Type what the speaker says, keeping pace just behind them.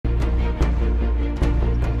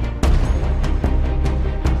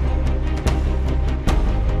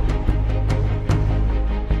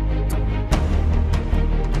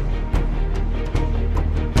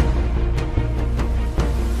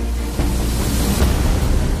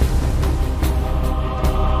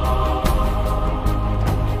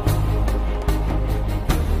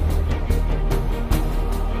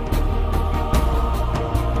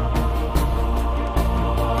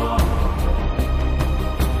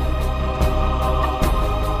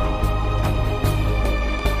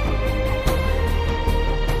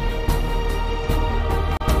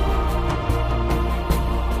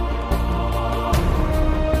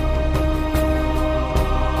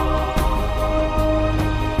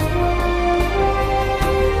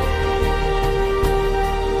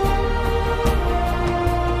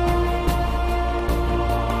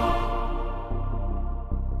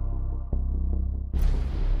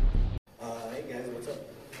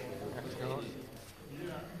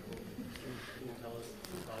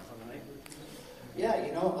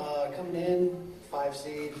5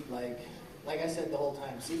 seed, like I said the whole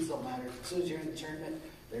time, seeds don't matter. As soon as you're in the tournament,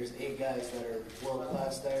 there's 8 guys that are world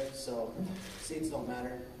class there, so seeds don't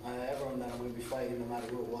matter. Everyone that I'm going to be fighting, no matter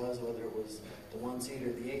who it was, whether it was the 1 seed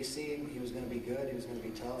or the 8 seed, he was going to be good, he was going to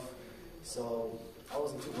be tough. So I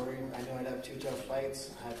wasn't too worried. I knew I'd have 2 tough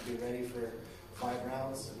fights. I had to be ready for 5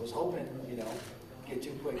 rounds. Was hoping, get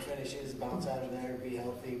 2 quick finishes, bounce out of there, be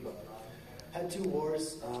healthy, but had 2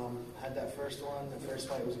 wars. Had that first one. The first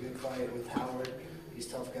fight was a good fight with Howard. He's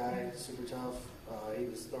a tough guy, super tough. He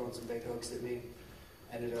was throwing some big hooks at me.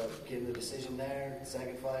 Ended up getting the decision there.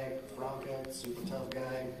 Second fight, Franca, super tough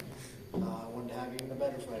guy. Wanted to have even a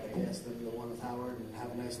better fight, I guess, than the one with Howard and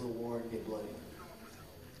have a nice little war and get bloody.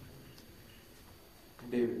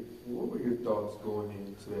 David, what were your thoughts going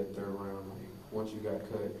into that 3rd round once you got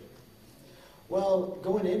cut? Well,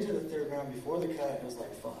 going into the 3rd round before the cut, it was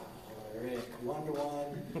like, fuck. Rick, 1-1.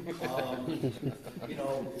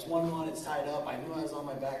 It's 1-1, it's tied up. I knew I was on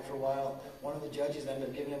my back for a while. One of the judges ended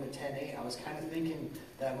up giving him a 10-8. I was kind of thinking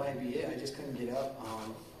that might be it. I just couldn't get up.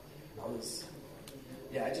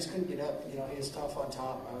 I just couldn't get up. He was tough on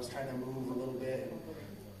top. I was trying to move a little bit.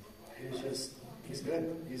 And he's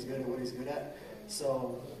good. He's good at what he's good at.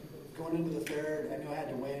 So going into the 3rd, I knew I had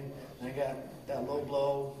to win. And I got that low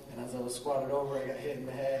blow. And as I was squatted over, I got hit in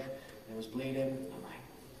the head. And it was bleeding. I'm like,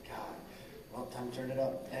 God. Well, time to turn it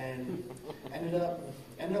up, and ended up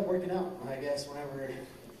working out. I guess whenever,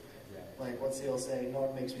 what's the old say? No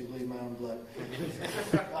one makes me bleed my own blood.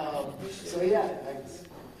 I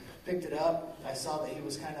picked it up. I saw that he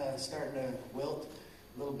was kind of starting to wilt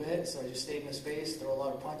a little bit, so I just stayed in his face, threw a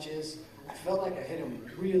lot of punches. I felt like I hit him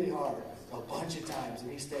really hard a bunch of times,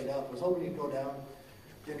 and he stayed up. I was hoping he'd go down.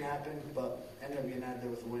 Didn't happen, but ended up getting out of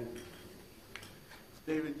there with a win.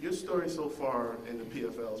 David, your story so far in the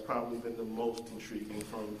PFL has probably been the most intriguing,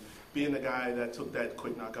 from being the guy that took that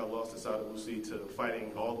quick knockout loss to Sada Lucy to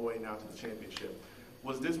fighting all the way now to the championship.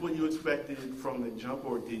 Was this what you expected from the jump,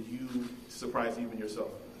 or did you surprise even yourself?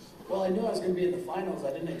 Well, I knew I was going to be in the finals.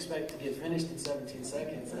 I didn't expect to get finished in 17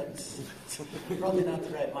 seconds. That's probably not the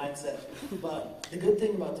right mindset. But the good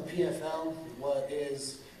thing about the PFL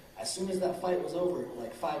is, as soon as that fight was over,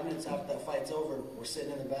 like 5 minutes after that fight's over, we're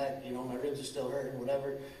sitting in the back, my ribs are still hurting,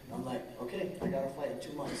 whatever. And I'm like, okay, I got to fight in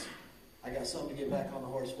 2 months. I got something to get back on the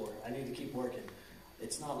horse for. I need to keep working.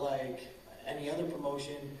 It's not like any other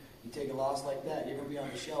promotion. You take a loss like that, you're going to be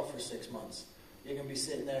on the shelf for 6 months. You're going to be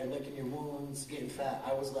sitting there licking your wounds, getting fat.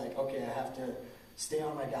 I was like, okay, I have to stay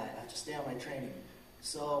on my diet. I have to stay on my training.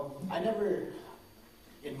 So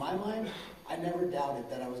in my mind, I never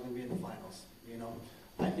doubted that I was going to be in the finals,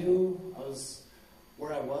 I knew I was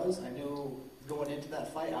where I was. I knew going into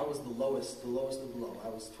that fight, I was the lowest of the low. I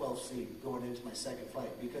was 12th seed going into my 2nd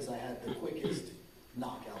fight because I had the quickest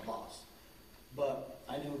knockout loss. But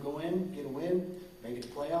I knew go in, get a win, make it to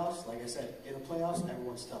playoffs. Like I said, in the playoffs,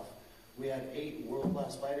 everyone's tough. We had 8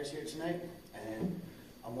 world-class fighters here tonight, and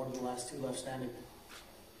I'm one of the last 2 left standing.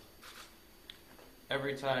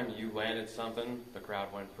 Every time you landed something, the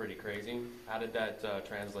crowd went pretty crazy. How did that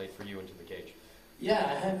translate for you into the cage?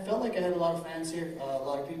 Yeah, I felt like I had a lot of fans here. A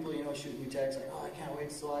lot of people, shooting me texts like, oh, I can't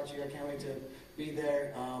wait to watch you. I can't wait to be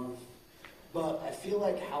there. But I feel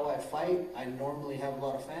like how I fight, I normally have a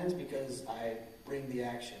lot of fans because I bring the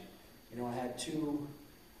action. I had two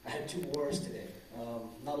wars today.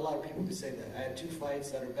 Not a lot of people could say that. I had 2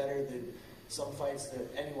 fights that are better than some fights that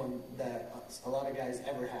a lot of guys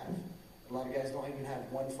ever have. A lot of guys don't even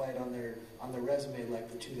have 1 fight on their resume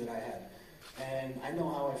like the 2 that I had. And I know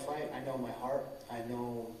how I fight. I know my heart. I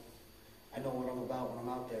know what I'm about when I'm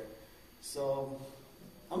out there. So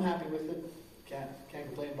I'm happy with it. Can't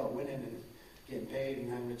complain about winning and getting paid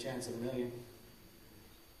and having a chance at $1 million.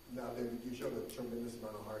 Now, David, you showed a tremendous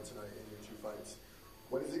amount of heart tonight in your 2 fights.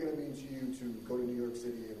 What is it going to mean to you to go to New York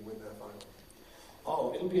City and win that final?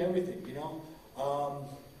 Oh, it'll be everything,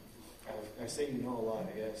 I say a lot,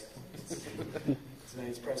 I guess.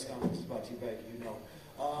 Tonight's press conference is brought to you by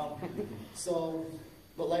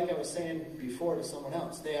But like I was saying before to someone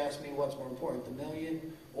else, they asked me what's more important, the $1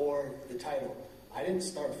 million or the title. I didn't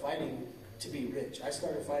start fighting to be rich. I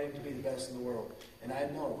started fighting to be the best in the world. And I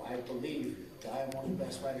believe that I am one of the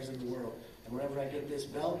best fighters in the world. And whenever I get this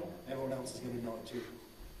belt, everyone else is going to know it too.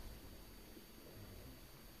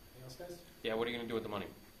 Anything else, guys? Yeah, what are you going to do with the money?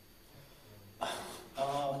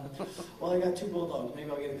 Well, I got 2 bulldogs.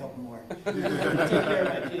 Maybe I'll get a couple more. Take care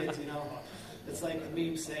of my kids, It's like the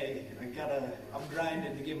memes say, I'm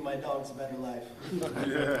grinding to give my dogs a better life. All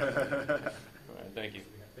right, thank you.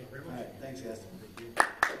 Thank you very much. All right, thanks, guys.